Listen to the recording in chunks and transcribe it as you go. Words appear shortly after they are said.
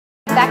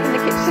back in the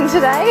kitchen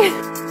today.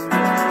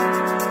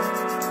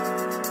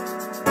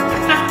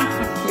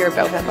 You're a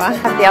bell pepper. We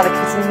have the other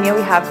kitten here.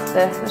 We have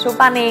the little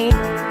bunny.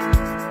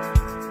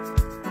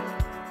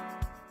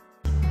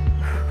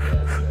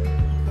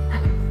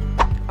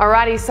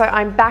 Alrighty, so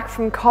I'm back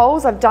from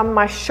Coles. I've done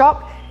my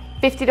shop,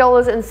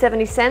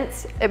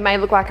 $50.70. It may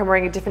look like I'm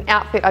wearing a different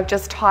outfit. I've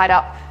just tied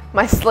up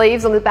my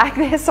sleeves on the back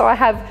there so I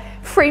have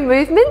free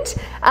movement.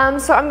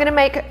 So I'm gonna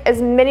make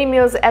as many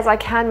meals as I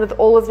can with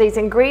all of these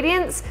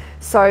ingredients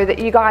so that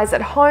you guys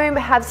at home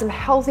have some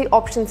healthy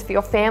options for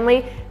your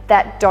family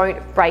that don't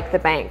break the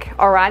bank.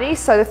 Alrighty,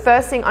 so the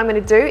first thing I'm gonna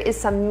do is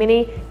some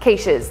mini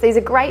quiches. These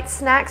are great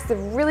snacks. They're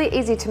really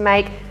easy to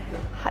make,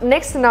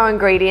 next to no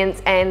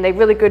ingredients, and they're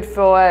really good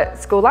for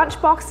school lunch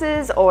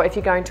boxes or if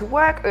you're going to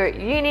work or at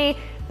uni.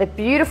 They're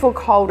beautiful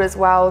cold as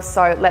well,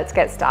 so let's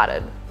get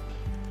started.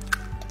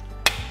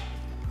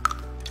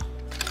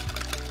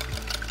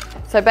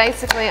 So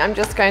basically I'm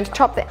just going to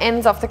chop the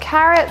ends off the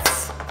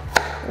carrots.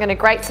 I'm going to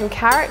grate some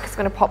carrot because I'm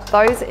going to pop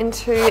those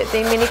into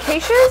the mini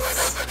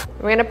quiches.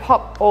 We're going to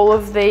pop all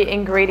of the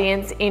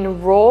ingredients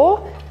in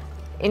raw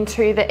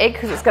into the egg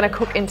because it's going to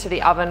cook into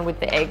the oven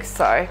with the egg,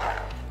 so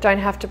don't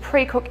have to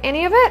pre-cook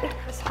any of it.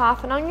 Just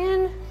half an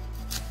onion.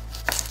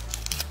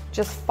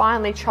 Just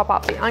finely chop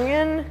up the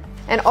onion.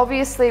 And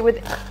obviously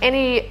with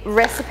any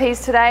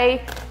recipes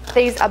today,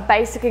 these are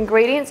basic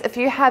ingredients. If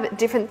you have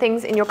different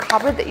things in your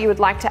cupboard that you would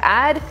like to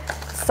add,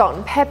 salt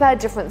and pepper,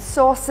 different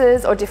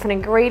sauces or different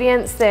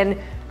ingredients, then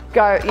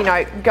go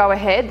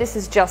ahead. This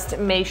is just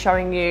me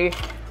showing you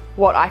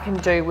what I can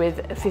do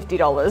with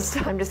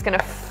 $50. I'm just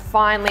gonna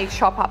finely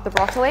chop up the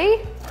broccoli.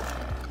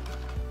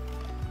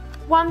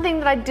 One thing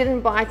that I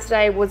didn't buy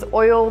today was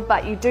oil,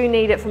 but you do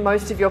need it for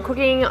most of your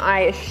cooking.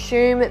 I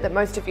assume that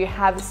most of you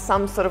have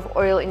some sort of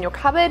oil in your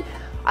cupboard.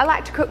 I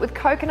like to cook with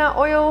coconut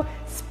oil,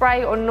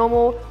 spray or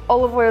normal.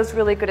 Olive oil is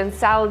really good in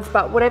salads,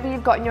 but whatever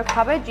you've got in your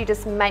cupboard, you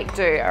just make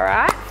do, all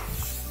right?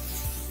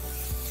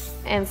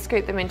 And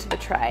scoop them into the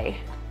tray.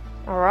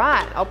 All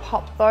right, I'll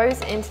pop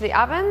those into the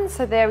oven.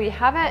 So there we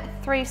have it,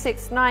 3,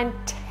 6, 9,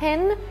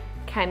 10,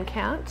 can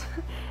count.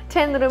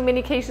 10 little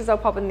mini quiches I'll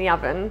pop in the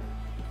oven.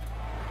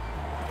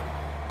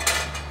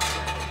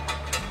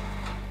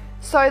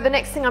 So the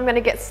next thing I'm going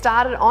to get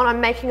started on,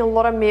 I'm making a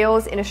lot of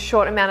meals in a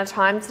short amount of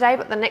time today,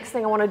 but the next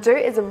thing I want to do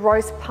is a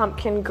roast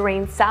pumpkin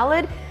green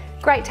salad.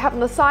 Great to have on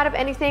the side of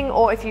anything,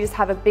 or if you just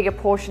have a bigger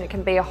portion, it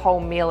can be a whole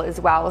meal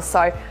as well. So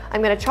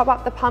I'm going to chop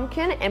up the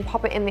pumpkin and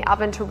pop it in the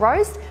oven to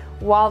roast.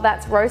 While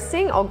that's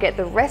roasting, I'll get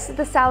the rest of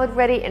the salad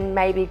ready and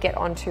maybe get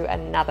onto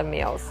another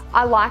meal.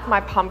 I like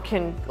my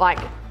pumpkin like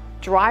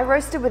dry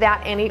roasted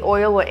without any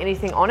oil or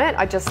anything on it.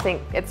 I just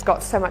think it's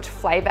got so much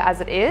flavor as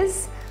it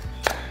is.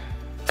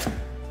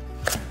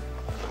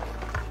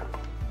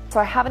 So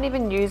I haven't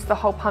even used the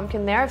whole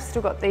pumpkin there. I've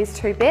still got these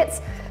 2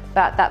 bits,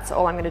 but that's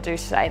all I'm going to do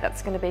today.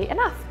 That's going to be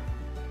enough.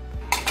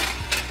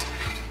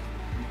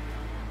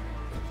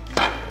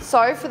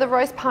 So for the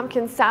roast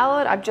pumpkin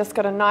salad, I've just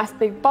got a nice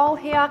big bowl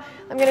here.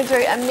 I'm going to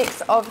do a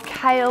mix of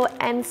kale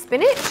and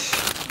spinach.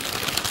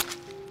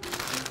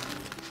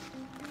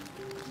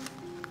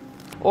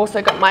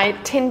 Also got my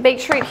tin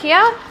beetroot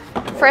here.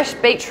 Fresh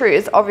beetroot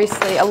is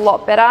obviously a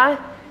lot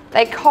better.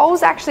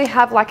 Coles actually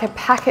have like a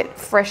packet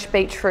fresh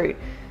beetroot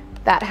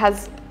that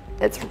has,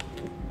 it's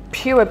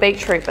pure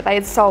beetroot, but they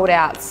had sold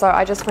out, so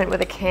I just went with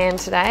a can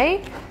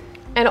today.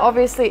 And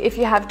obviously if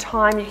you have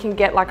time, you can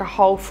get like a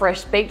whole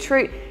fresh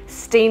beetroot,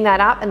 steam that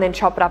up and then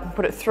chop it up and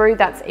put it through.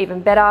 That's even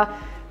better,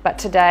 but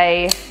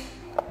today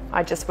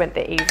I just went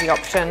the easy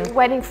option.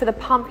 Waiting for the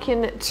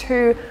pumpkin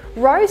to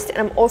roast, and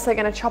I'm also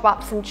going to chop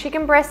up some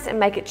chicken breasts and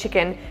make it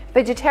chicken.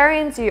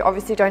 Vegetarians, you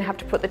obviously don't have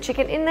to put the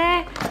chicken in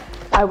there.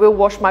 I will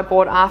wash my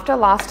board after.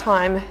 Last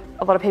time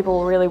a lot of people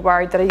were really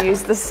worried that I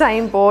used the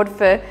same board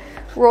for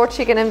raw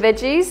chicken and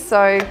veggies,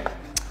 so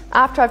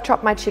after I've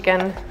chopped my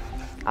chicken,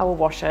 I will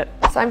wash it.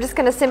 So I'm just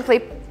going to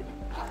simply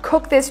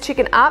cook this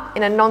chicken up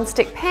in a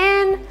non-stick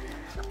pan.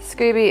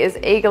 Scooby is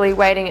eagerly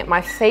waiting at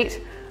my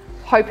feet,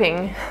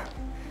 hoping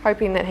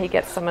that he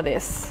gets some of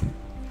this.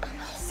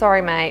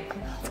 Sorry, mate.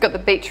 It's got the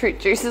beetroot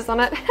juices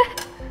on it.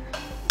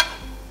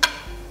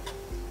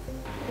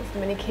 These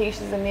mini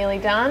quiches are nearly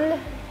done.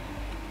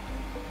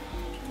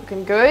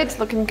 Looking good,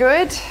 looking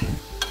good.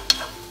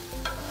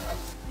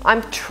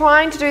 I'm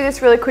trying to do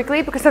this really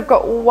quickly because I've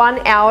got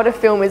 1 hour to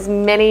film as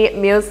many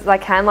meals as I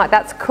can. Like,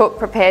 that's cook,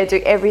 prepare,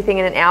 do everything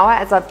in an hour,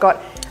 as I've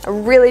got a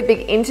really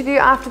big interview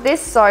after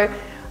this. So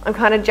I'm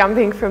kind of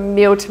jumping from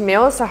meal to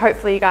meal. So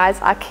hopefully you guys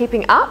are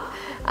keeping up.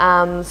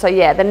 So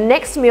yeah, the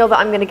next meal that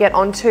I'm going to get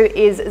onto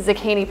is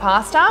zucchini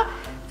pasta.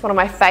 It's one of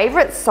my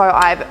favorites. So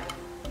I've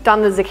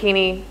done the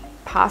zucchini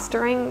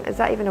pastaing. Is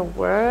that even a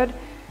word?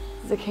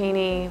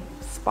 Zucchini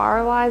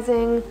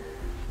spiralizing.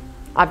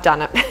 I've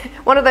done it.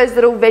 One of those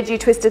little veggie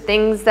twisted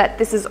things that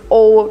this is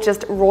all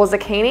just raw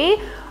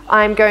zucchini.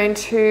 I'm going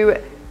to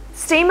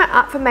steam it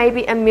up for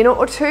maybe a minute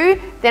or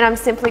 2. Then I'm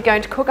simply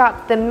going to cook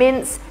up the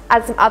mince,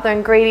 add some other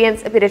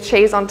ingredients, a bit of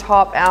cheese on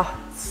top. Oh,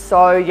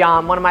 so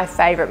yum. One of my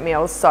favorite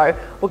meals. So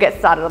we'll get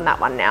started on that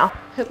one now.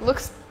 It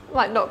looks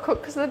like not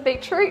cooked because of the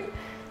beetroot.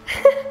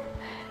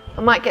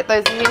 I might get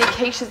those mini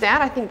quiches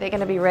out. I think they're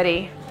gonna be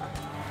ready.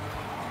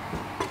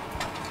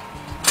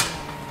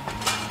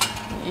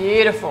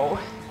 Beautiful.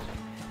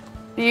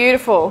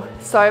 Beautiful.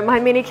 So my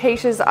mini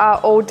quiches are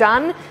all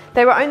done.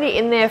 They were only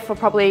in there for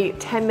probably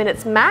 10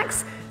 minutes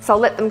max. So I'll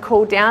let them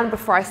cool down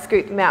before I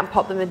scoop them out and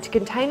pop them into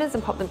containers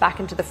and pop them back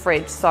into the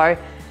fridge. So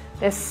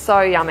they're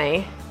so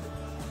yummy.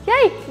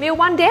 Yay, meal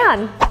one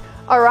down.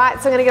 All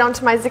right, so I'm gonna get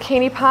onto my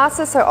zucchini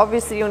pasta. So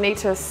obviously you'll need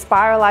to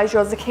spiralize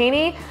your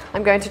zucchini.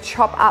 I'm going to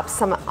chop up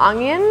some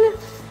onion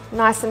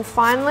nice and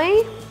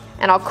finely,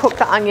 and I'll cook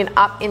the onion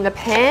up in the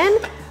pan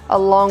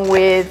along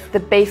with the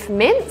beef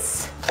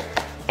mince,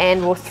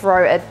 and we'll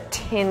throw a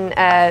tin,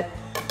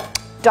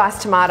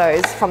 diced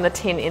tomatoes from the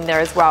tin in there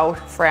as well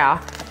for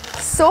our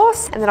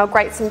sauce, and then I'll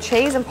grate some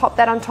cheese and pop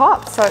that on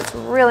top. So it's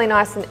really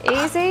nice and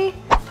easy.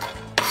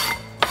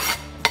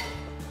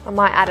 I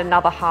might add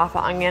another half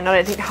an onion. I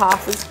don't think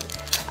half is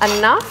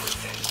enough.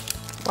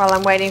 While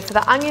I'm waiting for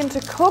the onion to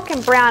cook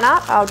and brown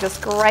up, I'll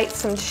just grate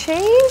some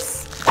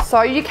cheese.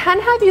 So you can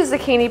have your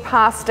zucchini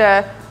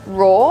pasta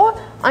raw.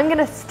 I'm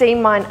gonna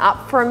steam mine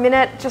up for a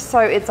minute just so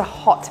it's a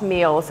hot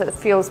meal, so it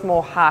feels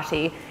more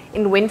hearty.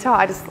 In winter,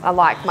 I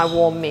like my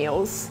warm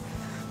meals.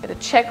 Gonna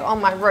check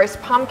on my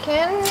roast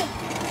pumpkin.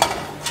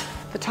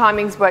 The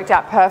timing's worked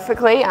out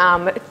perfectly.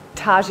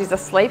 Taji's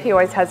asleep. He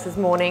always has his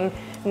morning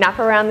nap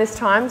around this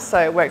time, so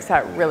it works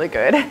out really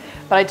good.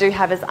 But I do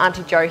have his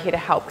Auntie Jo here to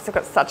help because I've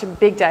got such a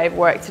big day of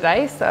work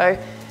today, so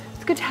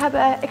it's good to have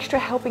an extra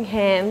helping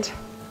hand.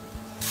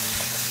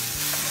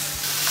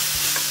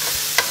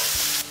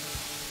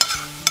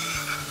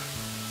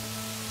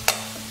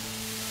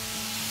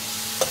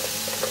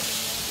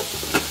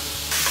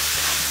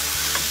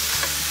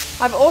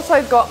 I've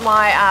also got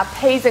my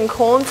peas and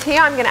corns here.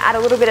 I'm going to add a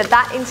little bit of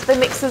that into the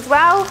mix as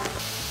well.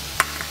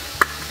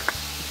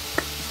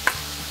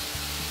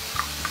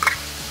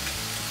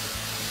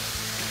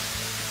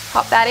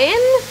 Pop that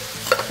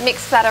in,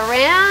 mix that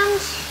around,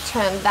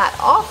 turn that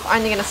off.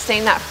 Only going to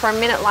steam that for a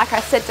minute, like I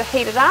said, to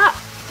heat it up.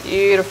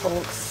 Beautiful,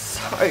 looks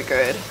so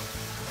good.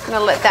 I'm going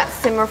to let that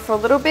simmer for a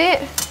little bit.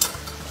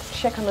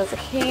 Check on the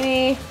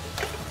zucchini.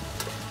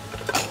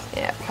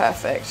 Yeah,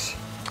 perfect.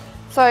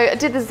 So I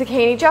did the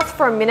zucchini just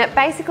for a minute,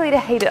 basically to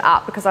heat it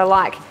up because I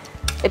like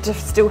it to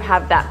still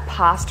have that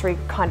pastry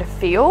kind of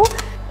feel.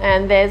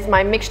 And there's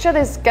my mixture.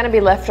 There's going to be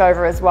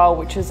leftover as well,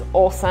 which is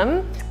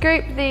awesome.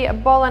 Scoop the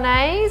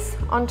bolognese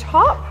on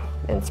top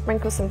and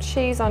sprinkle some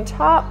cheese on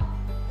top.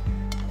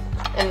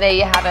 And there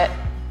you have it.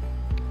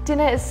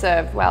 Dinner is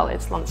served. Well,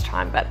 it's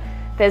lunchtime, but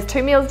there's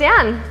 2 meals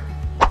down.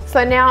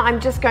 So now I'm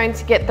just going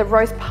to get the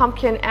roast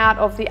pumpkin out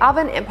of the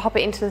oven and pop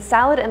it into the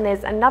salad, and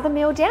there's another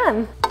meal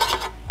down.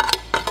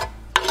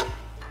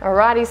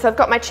 Alrighty, so I've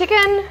got my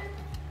chicken,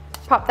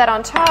 pop that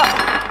on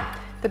top,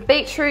 the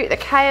beetroot, the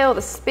kale,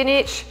 the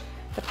spinach,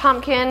 the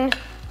pumpkin,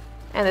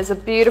 and there's a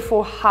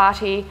beautiful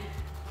hearty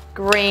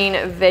green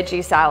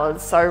veggie salad.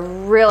 So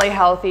really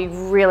healthy,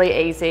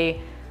 really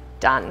easy,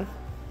 done.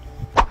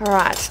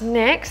 Alright,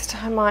 next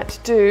I might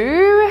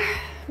do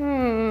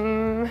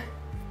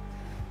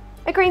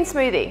a green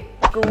smoothie.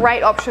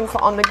 Great option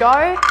for on the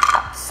go.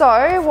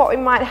 So what we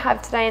might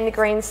have today in the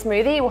green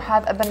smoothie, we'll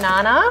have a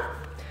banana.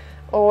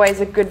 Always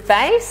a good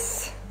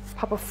base.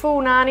 Pop a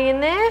full nani in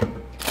there.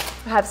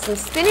 We'll have some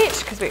spinach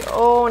because we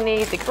all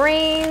need the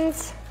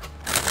greens.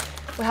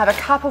 We'll have a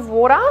cup of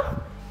water.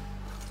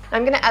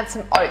 I'm going to add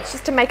some oats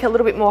just to make it a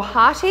little bit more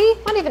hearty.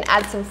 Might even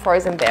add some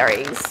frozen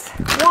berries.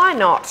 Why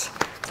not? So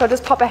I'll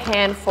just pop a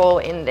handful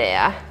in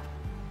there.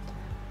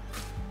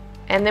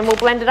 And then we'll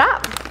blend it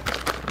up.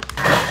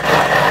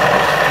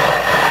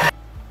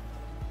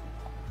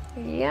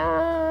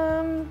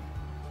 Yum.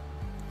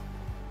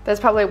 There's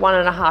probably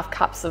 1.5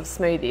 cups of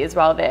smoothie as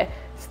well there.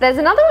 So there's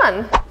another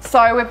one.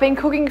 So we've been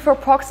cooking for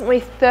approximately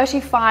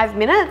 35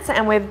 minutes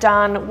and we've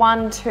done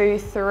 1, 2,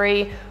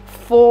 3,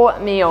 4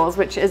 meals,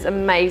 which is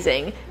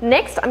amazing.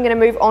 Next, I'm gonna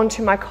move on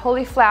to my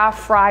cauliflower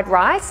fried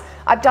rice.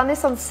 I've done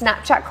this on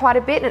Snapchat quite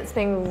a bit and it's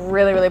been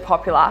really, really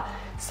popular.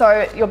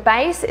 So your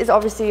base is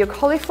obviously your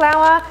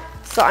cauliflower.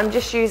 So I'm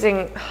just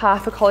using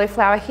half a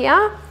cauliflower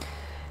here.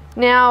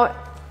 Now,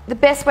 the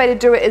best way to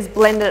do it is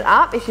blend it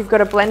up if you've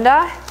got a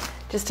blender,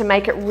 just to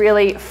make it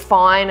really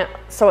fine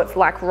so it's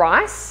like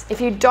rice. If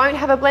you don't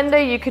have a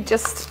blender, you could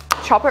just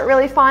chop it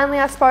really finely,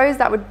 I suppose.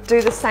 That would do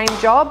the same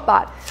job,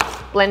 but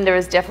blender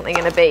is definitely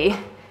gonna be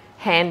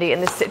handy in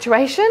this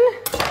situation.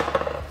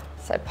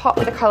 So pop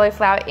the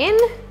cauliflower in.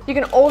 You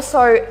can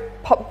also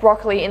pop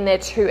broccoli in there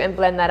too and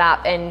blend that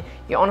up, and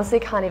you honestly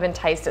can't even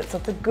taste it. So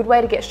it's a good way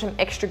to get some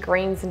extra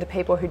greens into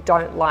people who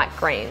don't like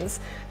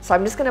greens. So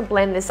I'm just gonna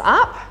blend this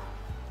up.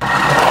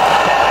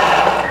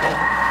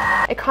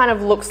 It kind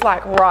of looks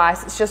like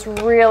rice. It's just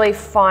really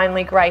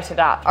finely grated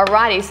up.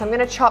 Alrighty, so I'm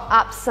gonna chop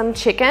up some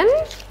chicken.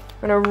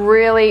 I'm gonna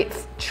really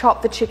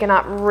chop the chicken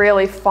up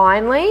really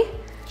finely.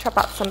 Chop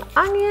up some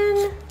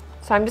onion.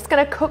 So I'm just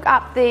gonna cook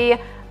up the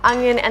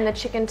onion and the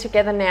chicken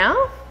together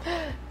now.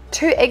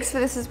 2 eggs for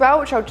this as well,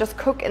 which I'll just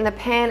cook in the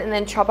pan and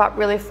then chop up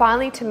really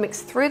finely to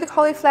mix through the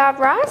cauliflower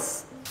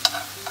rice.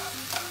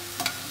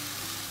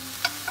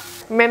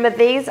 Remember,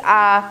 these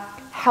are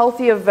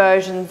healthier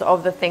versions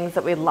of the things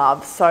that we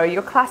love. So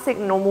your classic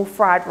normal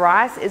fried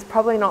rice is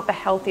probably not the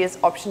healthiest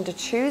option to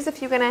choose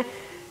if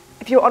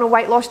you're on a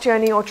weight loss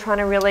journey or trying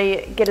to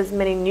really get as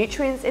many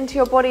nutrients into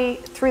your body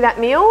through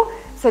that meal.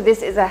 So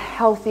this is a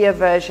healthier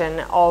version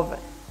of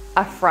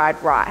a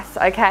fried rice,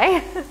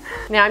 okay?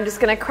 Now I'm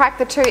just gonna crack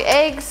the 2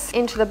 eggs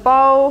into the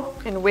bowl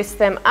and whisk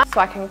them up so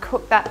I can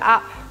cook that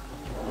up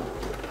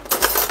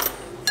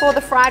for the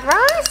fried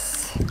rice.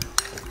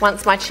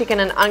 Once my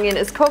chicken and onion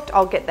is cooked,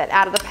 I'll get that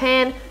out of the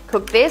pan,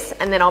 cook this,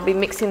 and then I'll be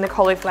mixing the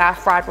cauliflower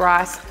fried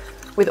rice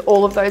with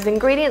all of those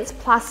ingredients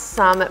plus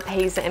some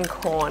peas and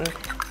corn,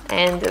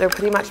 and it'll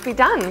pretty much be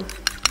done.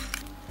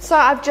 So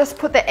I've just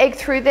put the egg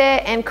through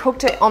there and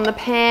cooked it on the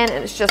pan,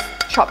 and it's just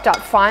chopped up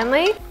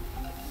finely.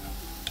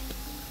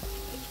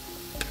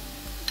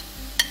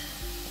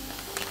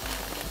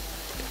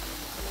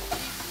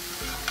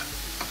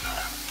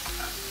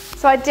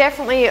 So I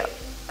definitely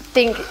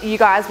think you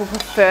guys will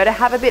prefer to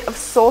have a bit of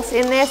sauce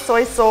in there,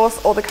 soy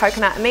sauce or the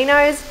coconut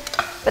aminos,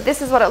 but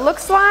this is what it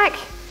looks like.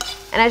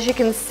 And as you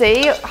can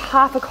see,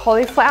 half a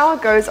cauliflower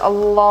goes a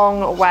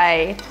long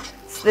way.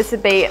 So this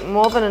would be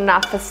more than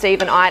enough for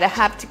Steve and I to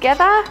have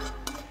together.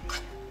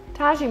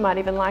 Taji might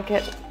even like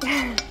it.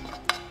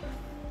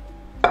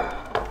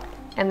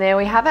 And there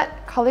we have it,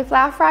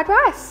 cauliflower fried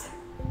rice.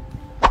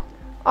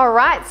 All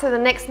right, so the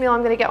next meal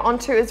I'm gonna get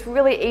onto is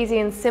really easy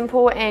and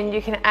simple, and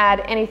you can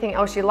add anything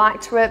else you like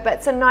to it, but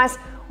it's a nice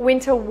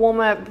winter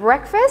warmer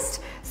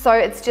breakfast. So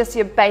it's just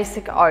your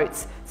basic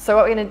oats. So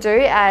what we're gonna do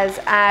is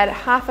add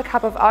half a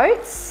cup of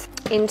oats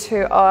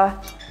into a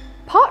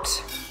pot.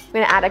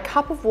 We're gonna add a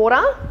cup of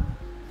water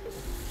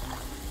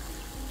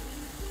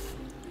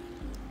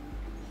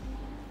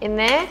in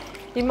there.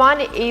 You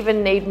might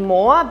even need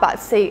more,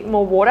 but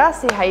more water,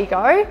 see how you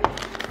go.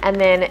 And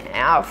then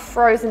our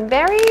frozen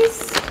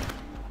berries.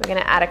 We're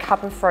gonna add a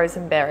cup of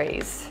frozen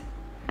berries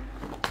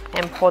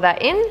and pour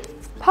that in.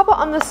 Pop it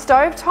on the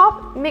stove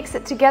top, mix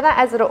it together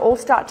as it'll all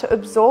start to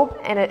absorb,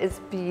 and it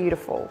is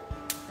beautiful.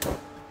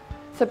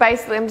 So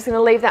basically I'm just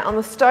gonna leave that on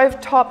the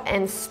stove top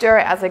and stir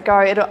it as I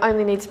go. It'll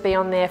only need to be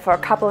on there for a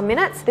couple of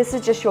minutes. This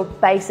is just your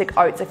basic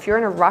oats. If you're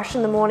in a rush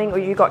in the morning or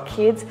you got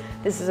kids,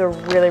 this is a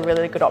really,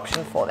 really good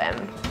option for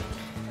them.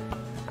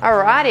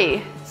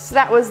 Alrighty, so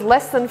that was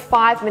less than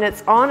 5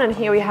 minutes on, and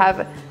here we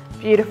have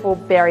beautiful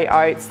berry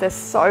oats. They're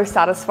so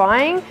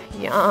satisfying.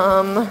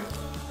 Yum.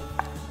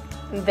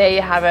 There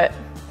you have it.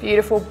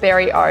 Beautiful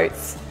berry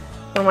oats.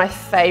 One of my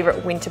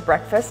favorite winter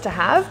breakfasts to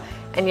have.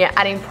 And yeah,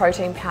 adding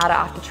protein powder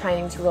after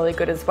training is really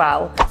good as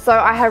well. So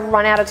I have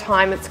run out of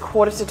time. It's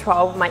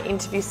 11:45. My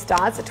interview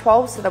starts at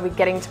 12, so they'll be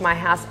getting to my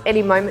house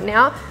any moment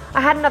now.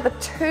 I had another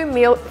 3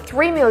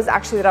 meals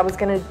actually that I was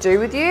gonna do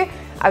with you.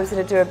 I was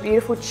gonna do a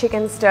beautiful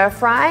chicken stir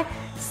fry,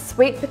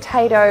 sweet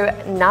potato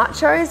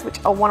nachos, which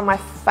are one of my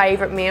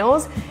favorite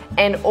meals,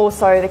 and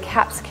also the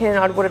capsicum.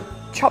 I would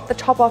have chopped the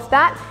top off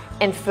that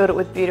and filled it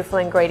with beautiful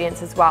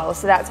ingredients as well.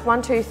 So that's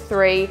 1, 2,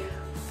 3,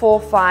 4,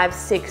 5,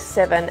 6,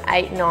 7,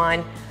 8,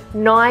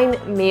 9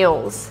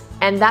 meals,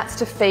 and that's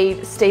to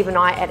feed Steve and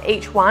I at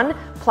each one,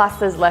 plus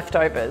there's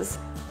leftovers,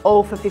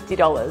 all for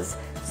 $50.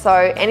 So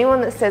anyone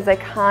that says they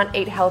can't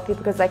eat healthy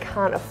because they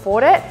can't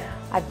afford it,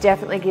 I've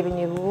definitely given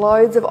you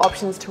loads of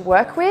options to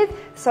work with.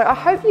 So I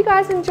hope you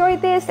guys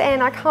enjoyed this,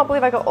 and I can't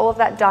believe I got all of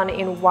that done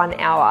in 1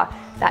 hour.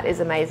 That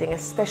is amazing,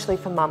 especially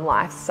for mum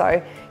life.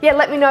 So yeah,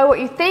 let me know what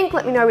you think,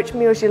 let me know which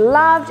meals you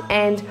loved,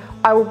 and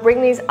I will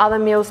bring these other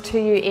meals to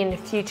you in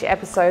future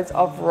episodes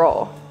of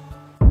Raw.